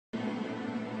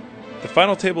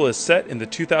final table is set in the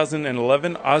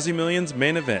 2011 Aussie Millions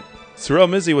main event. Cyril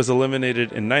Mizzi was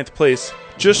eliminated in 9th place,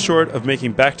 just short of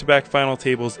making back-to-back final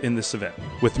tables in this event.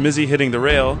 With Mizzi hitting the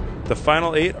rail, the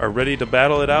final 8 are ready to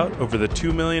battle it out over the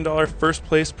 $2 million first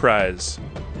place prize.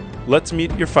 Let's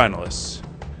meet your finalists.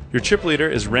 Your chip leader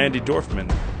is Randy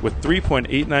Dorfman with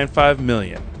 $3.895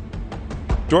 million.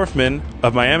 Dorfman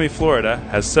of Miami, Florida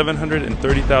has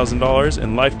 $730,000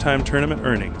 in lifetime tournament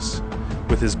earnings,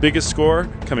 with his biggest score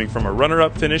coming from a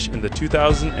runner-up finish in the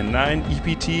 2009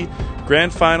 EPT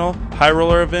Grand Final High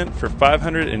Roller event for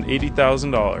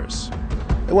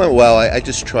 $580,000. It went well. I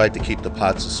just tried to keep the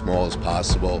pots as small as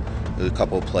possible. There were a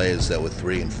couple of players that were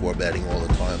 3 and 4 betting all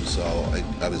the time, so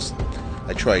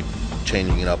I tried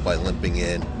changing it up by limping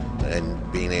in and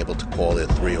being able to call their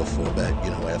 3 or 4 bet,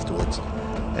 afterwards.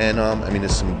 And I mean,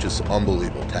 there's some just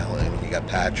unbelievable talent. I mean, you got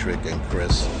Patrik and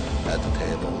Chris at the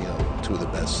table, 2 of the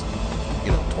best,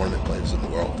 tournament players in the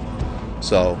world.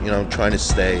 So, trying to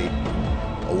stay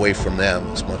away from them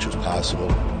as much as possible.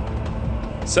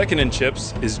 Second in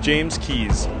chips is James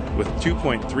Keys with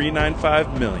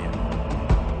 $2.395 million.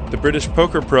 The British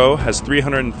poker pro has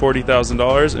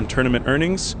 $340,000 in tournament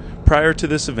earnings prior to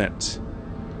this event,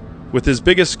 with his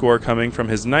biggest score coming from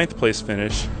his 9th place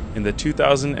finish in the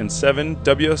 2007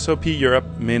 WSOP Europe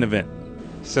main event.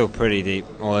 Still pretty deep,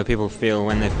 although people feel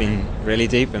when they've been really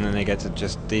deep and then they get to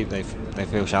just deep, they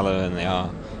feel shallower than they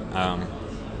are.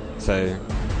 So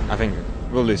I think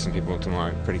we'll lose some people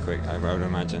tomorrow pretty quick, I would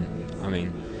imagine. I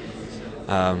mean,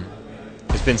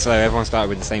 it's been slow. Everyone started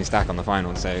with the same stack on the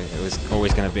final, so it was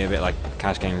always going to be a bit like a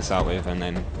cash game to start with, and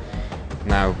then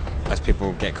now as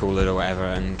people get cooler or whatever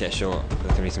and get short, there's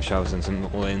going to be some shoves and some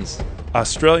all-ins.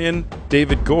 Australian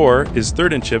David Gore is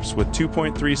third in chips with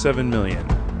 $2.37 million.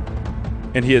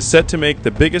 And he is set to make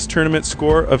the biggest tournament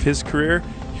score of his career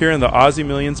here in the Aussie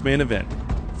Millions main event.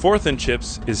 Fourth in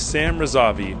chips is Sam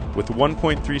Razavi with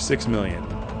 $1.36 million.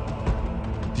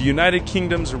 The United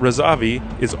Kingdom's Razavi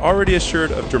is already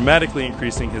assured of dramatically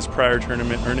increasing his prior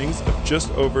tournament earnings of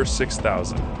just over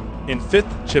 $6,000. In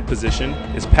fifth chip position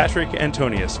is Patrik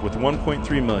Antonius with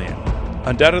 $1.3 million.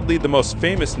 Undoubtedly the most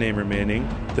famous name remaining,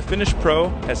 the Finnish pro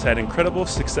has had incredible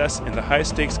success in the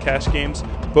high-stakes cash games,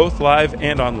 both live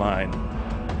and online,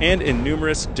 and in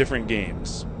numerous different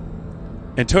games.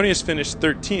 Antonius finished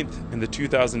 13th in the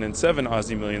 2007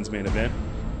 Aussie Millions main event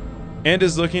and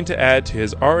is looking to add to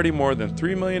his already more than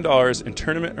 $3 million in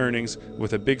tournament earnings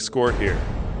with a big score here.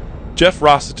 Jeff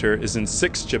Rossiter is in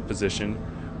 6th chip position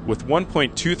with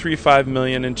 $1.235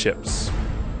 million in chips.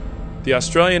 The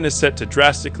Australian is set to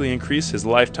drastically increase his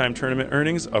lifetime tournament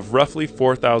earnings of roughly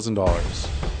 $4,000.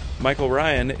 Michael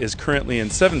Ryan is currently in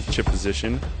 7th chip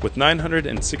position with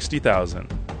 $960,000.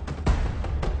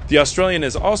 The Australian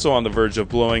is also on the verge of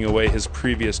blowing away his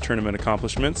previous tournament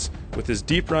accomplishments with his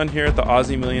deep run here at the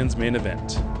Aussie Millions main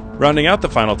event. Rounding out the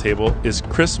final table is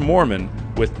Chris Moorman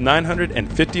with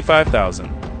 $955,000.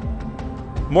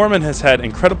 Moorman has had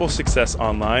incredible success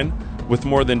online with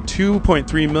more than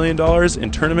 $2.3 million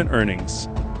in tournament earnings,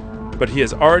 but he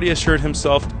has already assured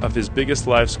himself of his biggest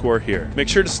live score here. Make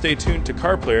sure to stay tuned to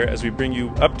Card Player as we bring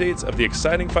you updates of the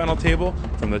exciting final table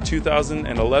from the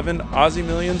 2011 Aussie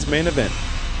Millions main event.